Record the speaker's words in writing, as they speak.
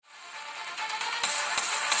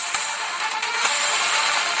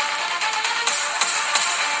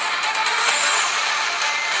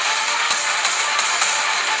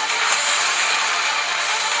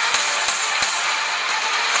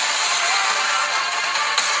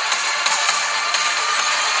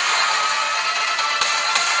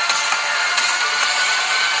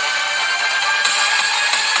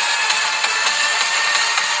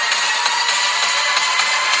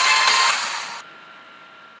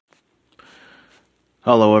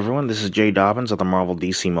Hello, everyone. This is Jay Dobbins of the Marvel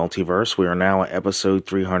DC Multiverse. We are now at episode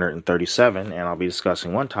 337, and I'll be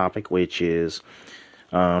discussing one topic, which is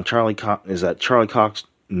Charlie Cox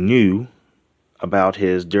knew about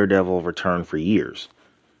his Daredevil return for years.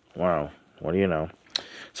 Wow, what do you know?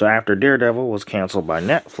 So after Daredevil was canceled by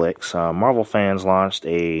Netflix, Marvel fans launched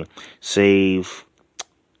a Save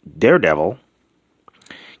Daredevil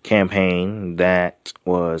campaign that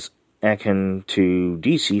was akin to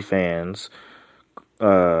DC fans'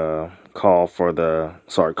 calls for the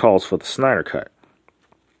Snyder Cut.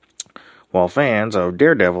 While fans of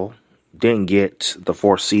Daredevil didn't get the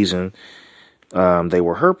fourth season they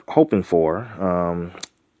were hoping for,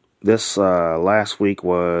 this last week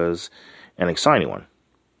was an exciting one.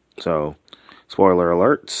 So, spoiler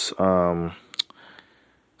alerts.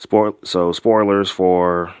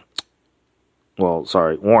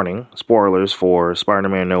 Warning. Spoilers for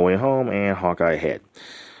Spider-Man No Way Home and Hawkeye Ahead.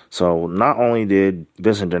 So, not only did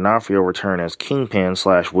Vincent D'Onofrio return as Kingpin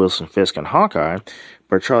 / Wilson Fisk in Hawkeye,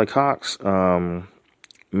 but Charlie Cox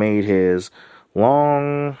made his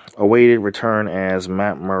long-awaited return as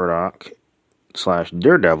Matt Murdock /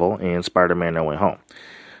 Daredevil in Spider-Man No Way Home.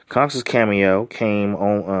 Cox's cameo came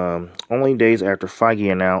only days after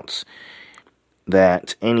Feige announced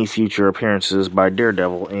that any future appearances by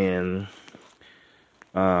Daredevil in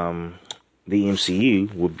the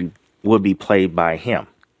MCU would be played by him.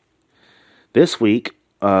 This week,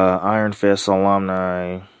 Iron Fist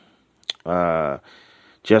alumni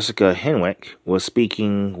Jessica Henwick was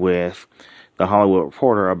speaking with The Hollywood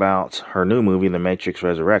Reporter about her new movie, The Matrix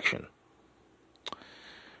Resurrection.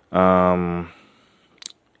 And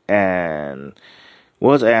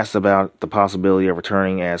was asked about the possibility of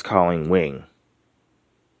returning as Colleen Wing.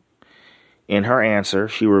 In her answer,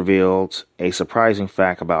 she revealed a surprising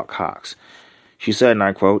fact about Cox. She said, and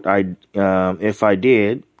I quote, if I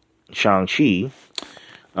did Shang-Chi,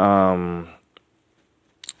 I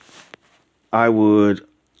would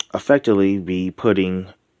effectively be putting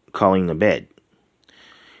Colleen to bed.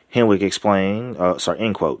 Henwick explained,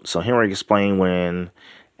 end quote. So Henwick explained when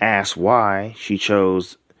asked why she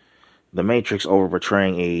chose The Matrix over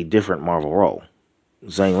portraying a different Marvel role,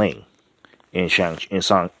 Zhang Ling, in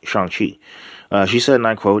Shang-Chi. She said, and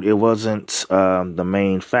I quote, it wasn't the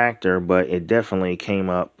main factor, but it definitely came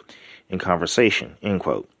up in conversation, end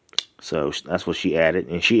quote. So that's what she added.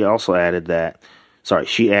 And she also added that,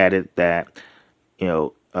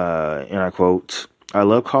 and I quote, I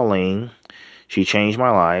love Colleen. She changed my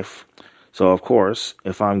life. So, of course,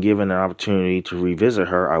 if I'm given an opportunity to revisit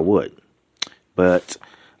her, I would. But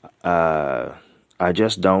I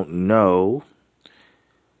just don't know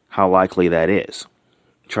how likely that is.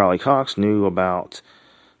 Charlie Cox knew about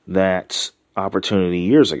that opportunity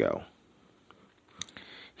years ago.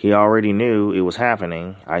 He already knew it was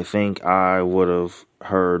happening. I think I would have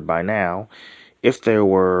heard by now if there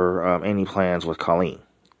were any plans with Colleen.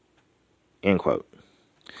 End quote.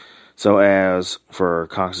 So as for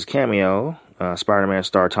Cox's cameo, Spider-Man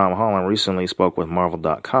star Tom Holland recently spoke with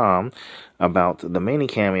Marvel.com about the many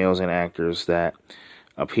cameos and actors that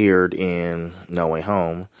appeared in No Way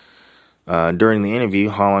Home. During the interview,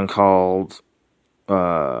 Holland called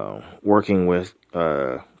working with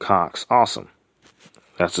Cox awesome.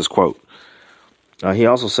 That's his quote. He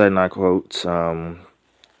also said, and I quote,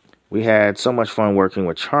 we had so much fun working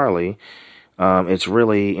with Charlie. It's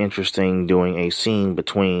really interesting doing a scene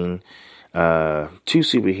between two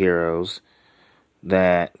superheroes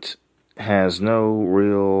that has no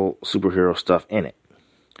real superhero stuff in it.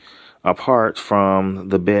 Apart from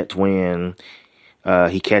the bit when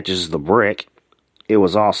he catches the brick, it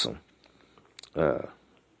was awesome.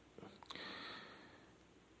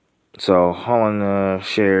 So Holland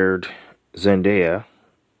shared Zendaya.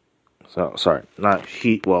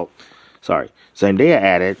 Zendaya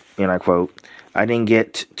added, and I quote, I didn't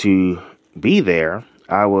get to be there.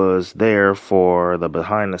 I was there for the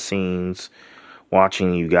behind the scenes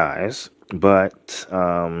watching you guys, but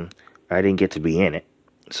I didn't get to be in it.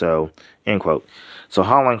 So, end quote. So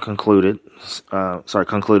Holland concluded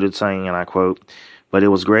saying, and I quote, but it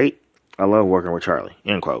was great. I love working with Charlie,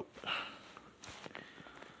 end quote.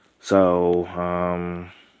 So,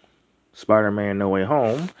 Spider-Man No Way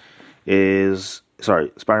Home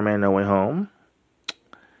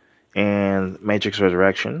and Matrix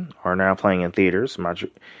Resurrection are now playing in theaters,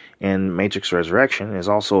 and Matrix Resurrection is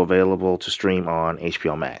also available to stream on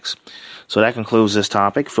HBO Max. So that concludes this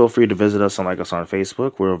topic. Feel free to visit us and like us on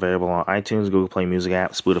Facebook. We're available on iTunes, Google Play Music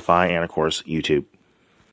app, Spotify, and of course, YouTube.